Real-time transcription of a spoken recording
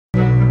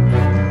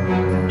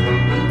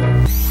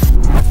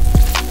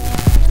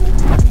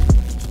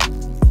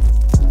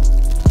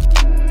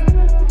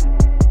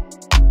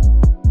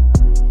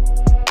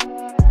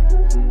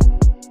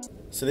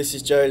this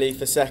is Jolie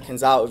for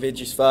Seconds Out with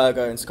Idris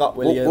Virgo and Scott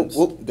Williams.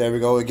 Whoop, whoop, whoop. There we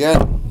go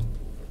again.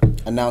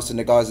 Announcing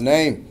the guy's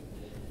name.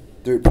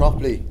 Do it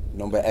properly.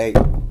 Number 8.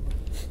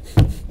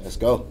 Let's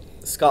go.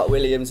 Scott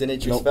Williams and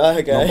Idris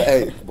Virgo. Number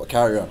 8. But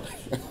carry on.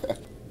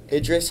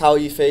 Idris, how are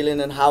you feeling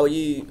and how are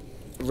you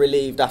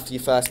relieved after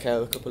your first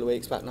KO a couple of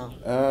weeks back now?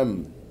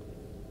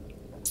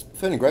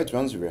 Feeling great, to be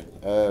honest with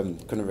you.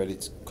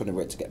 Couldn't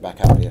wait to get back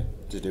out here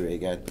to do it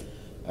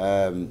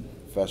again.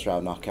 First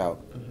round knockout,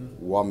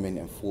 1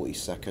 minute and 40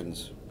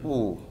 seconds.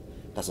 Ooh,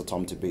 that's a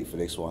time to beat for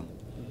this one.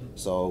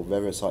 So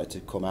very excited to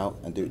come out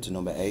and do it to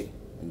number 8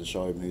 and to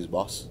show him who's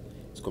boss.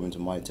 It's coming to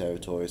my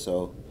territory,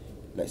 so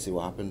let's see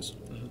what happens.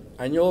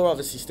 And you're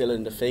obviously still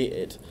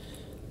undefeated.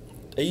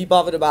 Are you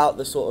bothered about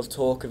the sort of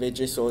talk of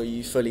Idris, or are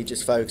you fully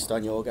just focused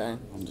on your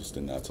game? I'm just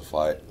in there to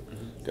fight,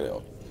 get it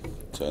up,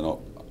 turn up,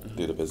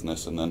 do the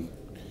business, and then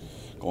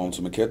go home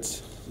to my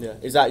kids. Yeah.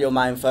 Is that your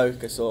main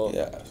focus, or?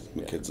 Yeah,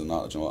 my kids and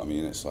that. Do you know what I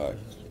mean? It's like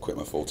quit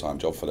my full-time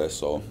job for this,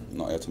 so I'm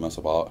not here to mess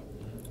about.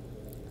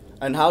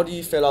 And how do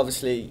you feel?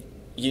 Obviously,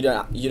 you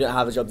don't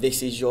have a job.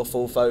 This is your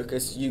full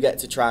focus. You get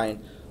to train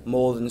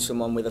more than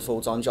someone with a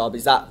full-time job.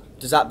 Does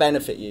that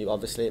benefit you?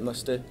 Obviously, it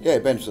must do. Yeah,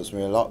 it benefits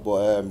me a lot.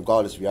 But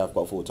regardless if you have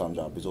got a full-time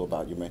job, it's all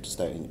about your mental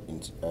state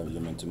and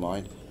your mental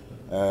mind.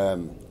 I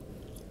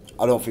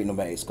don't think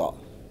number 8's got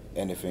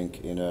anything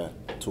in a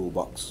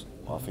toolbox.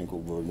 I think will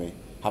worry me.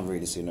 Haven't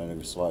really seen none of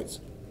his fights.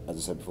 As I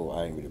said before,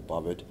 I ain't really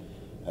bothered.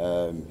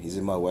 He's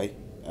in my way,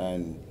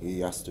 and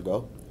he has to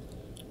go,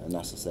 and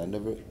that's the end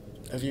of it.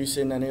 Have you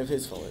seen any of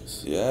his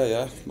fights?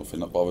 Yeah. Nothing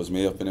that bothers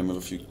me. I've been in with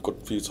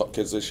a few top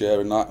kids this year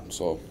and that,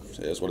 so it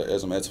is what it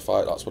is. I'm here to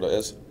fight. That's what it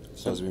is.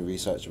 So has been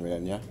researching me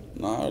then, yeah?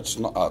 Nah, it's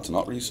not hard to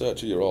not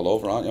research you. You're all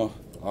over, aren't you?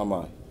 Am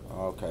I?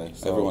 Okay.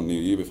 So everyone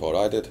knew you before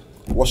I did.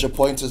 What's your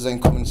pointers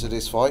then coming to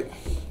this fight?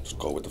 Just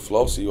go with the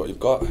flow. See what you've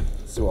got.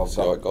 See what I've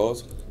got. How it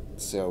goes.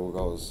 See how it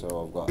goes.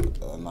 So I've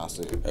got, and that's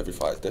it. Every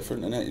fight's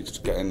different, innit? You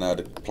just get in there.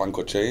 The plan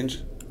could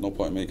change. No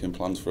point in making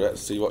plans for it.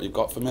 See what you've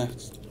got for me.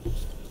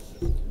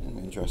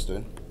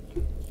 Interesting.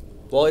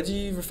 Why do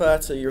you refer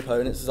to your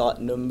opponents as like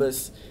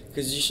numbers?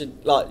 Because you should,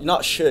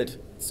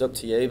 it's up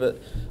to you,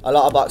 but a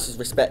lot of boxers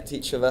respect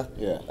each other.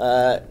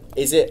 Yeah.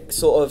 Is it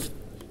sort of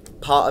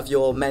part of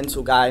your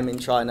mental game in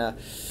trying to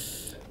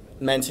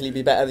mentally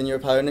be better than your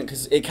opponent?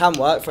 Because it can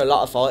work for a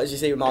lot of fighters. You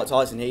see with Mike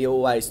Tyson, he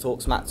always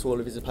talks smack to all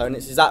of his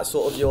opponents. Is that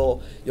sort of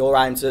your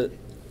aim to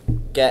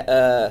get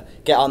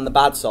on the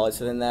bad side,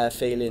 so then they're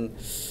feeling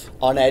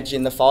on edge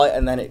in the fight,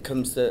 and then it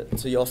comes to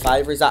your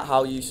favour? Is that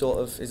how you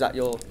is that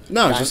your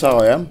No, it's just how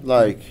I am.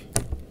 Like,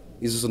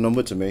 he's just a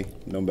number to me,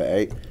 number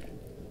 8.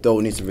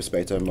 Don't need to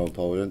respect my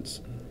opponents.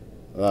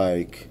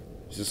 Like,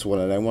 it's just one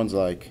of them ones,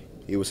 like,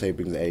 he will say he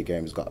brings the A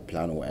game, he's got a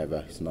plan or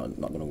whatever. It's not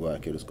going to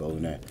work, he'll just go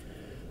in there.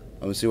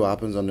 And we'll see what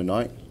happens on the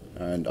night.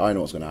 And I know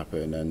what's going to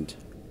happen, and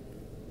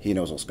he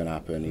knows what's going to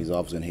happen. He's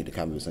obviously going to hit the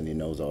canvas, and he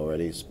knows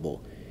already. But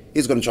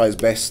he's going to try his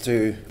best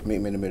to meet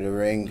me in the middle of the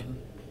ring,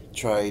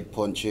 trade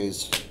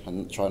punches,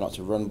 and try not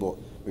to run, but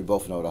we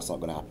both know that's not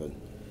going to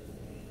happen.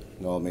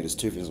 You know what I mean? There's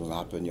two things going to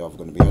happen. You're either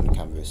going to be on the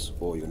canvas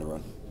or you're going to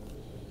run.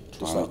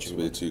 Try not to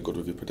be too good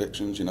with your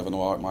predictions. You never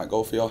know how it might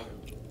go for you.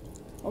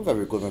 I'm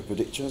very good with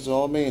predictions, you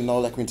know what I mean? Not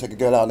like when you take a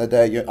girl out on a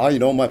date, you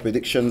know my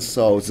predictions,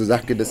 so it's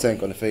exactly the same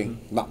kind of thing.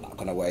 Not that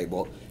kind of way,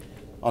 but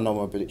I know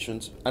my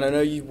predictions. And I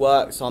know you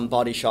worked on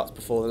body shots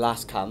before the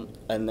last camp,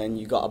 and then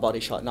you got a body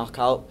shot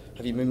knockout.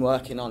 Have you been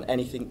working on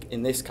anything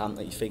in this camp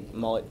that you think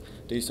might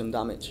do some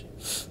damage?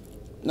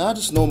 Nah,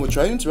 just normal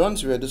training, to be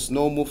honest with you. Just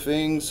normal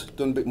things,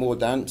 done a bit more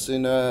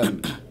dancing,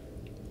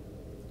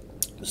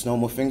 just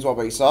normal things. What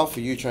about yourself? Are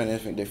you training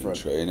anything different?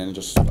 Training,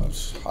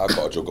 I've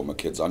got to juggle my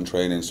kids and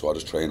training, so I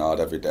just train hard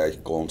every day.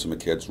 Go home to my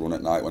kids, run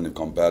at night when they've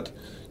gone bed,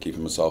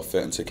 keeping myself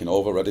fit and ticking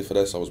over, ready for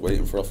this. I was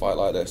waiting for a fight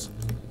like this.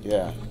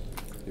 Yeah,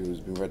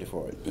 you've been ready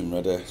for it. Been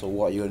ready. So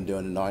what are you going to do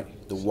on the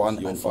night? The one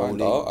You'll and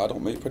find only? out. I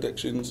don't make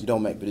predictions. You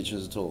don't make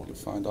predictions at all? You'll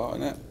find out,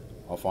 innit?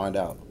 I'll find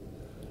out.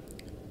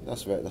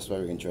 That's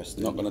very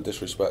interesting. I'm not going to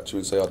disrespect you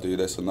and say I'll do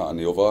this and that and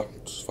the other.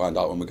 Just find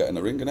out when we get in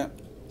the ring, innit?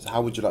 So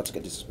how would you like to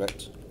get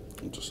disrespect?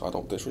 I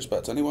don't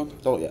disrespect anyone.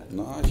 Don't you?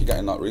 Nah, if you get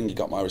in that ring, you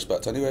got my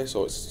respect anyway,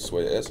 so it's the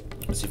way it is.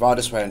 So if I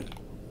just went,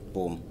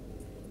 boom.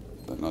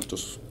 Then I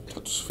just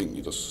think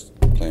you're just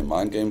playing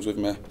mind games with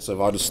me. So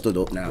if I just stood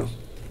up now,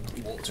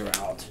 walked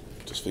around.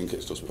 Just think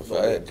it's just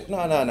pathetic.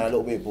 No, a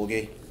little bit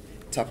boogie.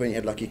 Tapping your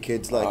head like your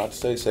kids, like. I'd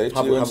stay safe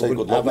to you and say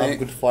good luck, mate. Have a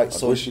good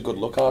fight, I wish you good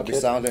luck, our I'd be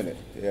kid. sound, innit?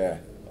 Yeah.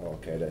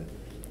 Okay then.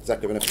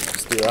 Exactly when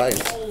it's still right.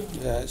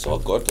 Yeah, it's all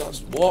good.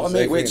 That's water,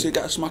 mate. Wait till you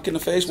get a smack in the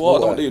face. It's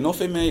water water. don't do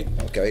nothing, mate.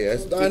 Okay,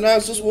 yes. No,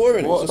 it's just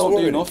worrying. Water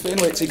don't do nothing.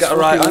 Wait till you get a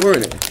right hand.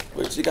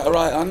 Wait till you get a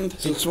right hand.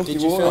 Did you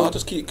feel?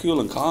 Just keep cool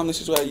and calm.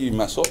 This is where you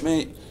mess up,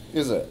 mate.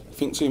 Is it?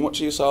 Think too much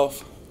of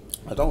yourself.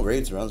 I don't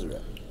read, to be honest with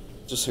you.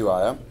 Just who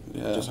I am.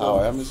 Yeah, just how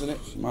I am, isn't it?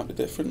 You might be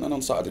different then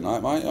on Saturday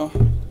night, might you?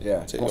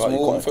 Yeah. Take you out of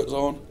your comfort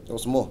zone.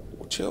 What's more?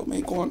 Well, chill,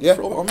 mate. Go on. Yeah.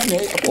 Throw it on me,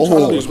 mate. I've been trying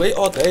to lose weight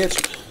all day.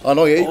 I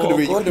know, yeah. You could have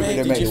good, been mate.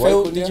 there,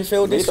 mate. Did you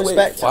feel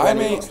disrespected? Fine,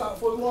 mate.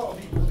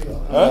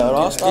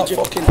 I'll start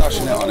fucking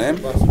dashing it on him.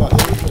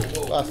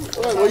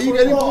 What are you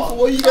getting involved for?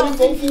 What are you getting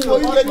involved for? What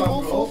are you getting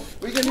involved for?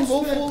 What are you getting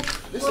involved for?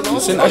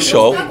 This ain't a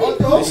show.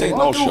 This ain't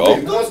no show.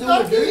 Who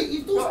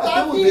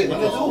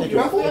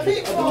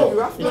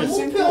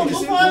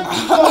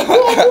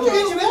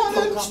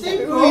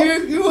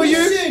are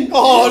you?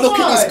 Oh, look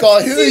at this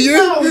guy. Who are you?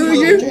 Who are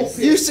you?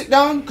 You sit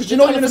down, because you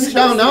know you're going to sit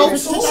down now.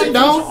 Sit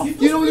down. You know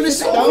you're going to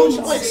sit down.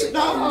 Sit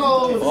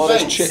down. All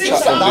this chit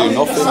chat don't do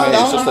nothing, mate.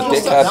 It's just a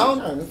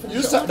dickhead.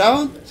 You sat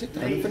down.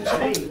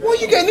 What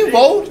are you getting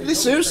involved?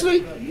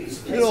 Seriously?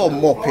 You little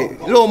muppet.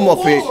 You little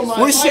muppet.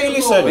 Listen.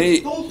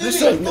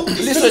 Listen.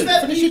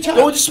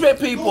 Don't disrespect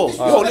people.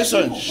 Yo,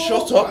 listen.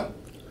 Shut up.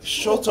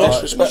 Shut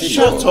up.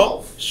 Shut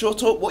up.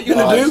 Shut up. What are you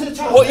going to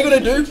do? What are you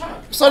going to do?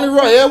 Standing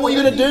right here. What are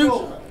you going to do?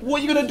 What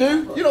are you going to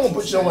do? You're not going to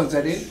put someone's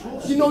head in.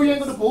 You know you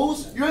ain't going to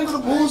pause. You ain't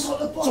going to pause.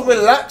 So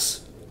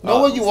relax.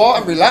 Know where you are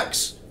and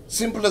relax.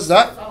 Simple as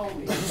that.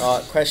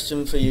 Alright,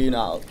 question for you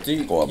now.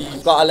 You've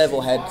got a level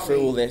head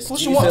through all this.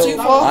 What's your one too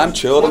far? I'm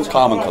chilled and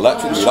calm and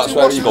collected. That's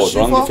where he goes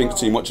wrong. He thinks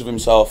too much of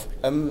himself.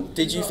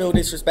 Did you feel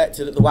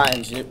disrespected at the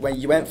weigh-ins? When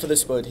you went for the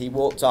spud, he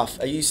walked off.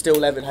 Are you still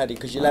level-headed?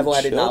 Because you're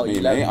level-headed now.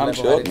 I'm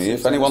chilled, me.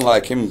 If anyone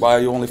like him, why are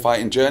you only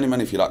fighting journeyman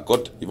if you're that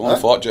good? You've only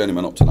fought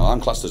journeyman up to now.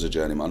 I'm classed as a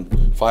journeyman.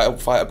 Fight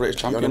a British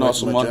champion or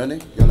someone.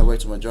 You're on the way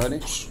to my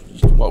journey?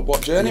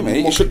 What journey,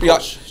 mate? You should be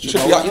at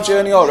your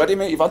journey already,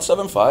 mate. You've had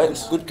 7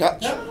 fights. Good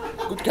catch.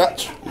 Good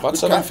catch. You've had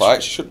 7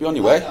 fights. You should be on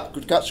your way.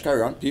 Good catch.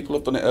 Carry on. People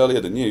have done it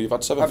earlier than you. You've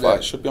had 7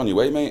 fights. You should be on your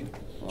way, mate.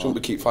 Shouldn't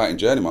be keep fighting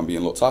journeyman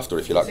being looked after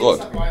if you're that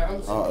good. I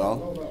don't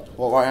know.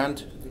 What right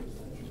hand?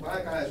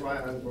 My guy's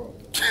right hand, bro.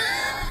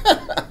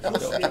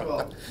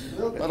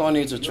 I don't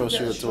need to trust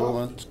you at all,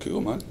 man. It's cool,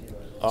 man.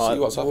 See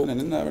what's happening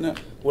in there, innit?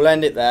 We'll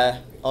end it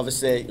there.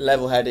 Obviously,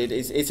 level-headed.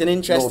 It's an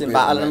interesting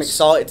battle, and I'm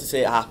excited to see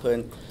it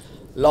happen.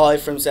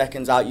 Live from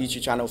Seconds Out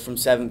YouTube channel from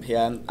 7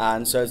 PM,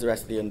 and so is the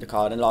rest of the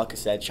undercard. And like I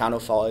said, Channel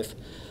 5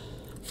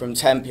 from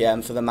 10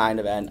 PM for the main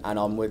event and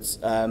onwards.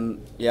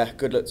 Yeah,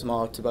 good luck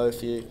tomorrow to both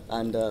of you,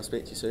 and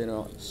speak to you soon.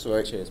 All right.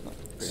 Sweet. Cheers, man.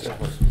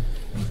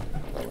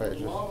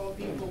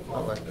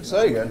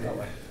 Say again. You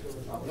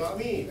know what I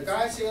mean? The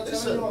guy say,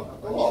 Listen,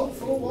 what?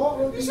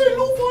 You say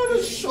no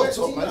violence. Shut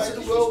up, man. Say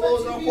the world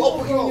wars now. I'll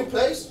put you in your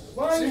place.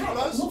 Why? Simple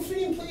as.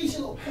 Nothing in place, you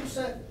little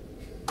pussy.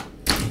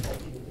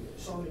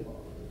 Sorry, bro.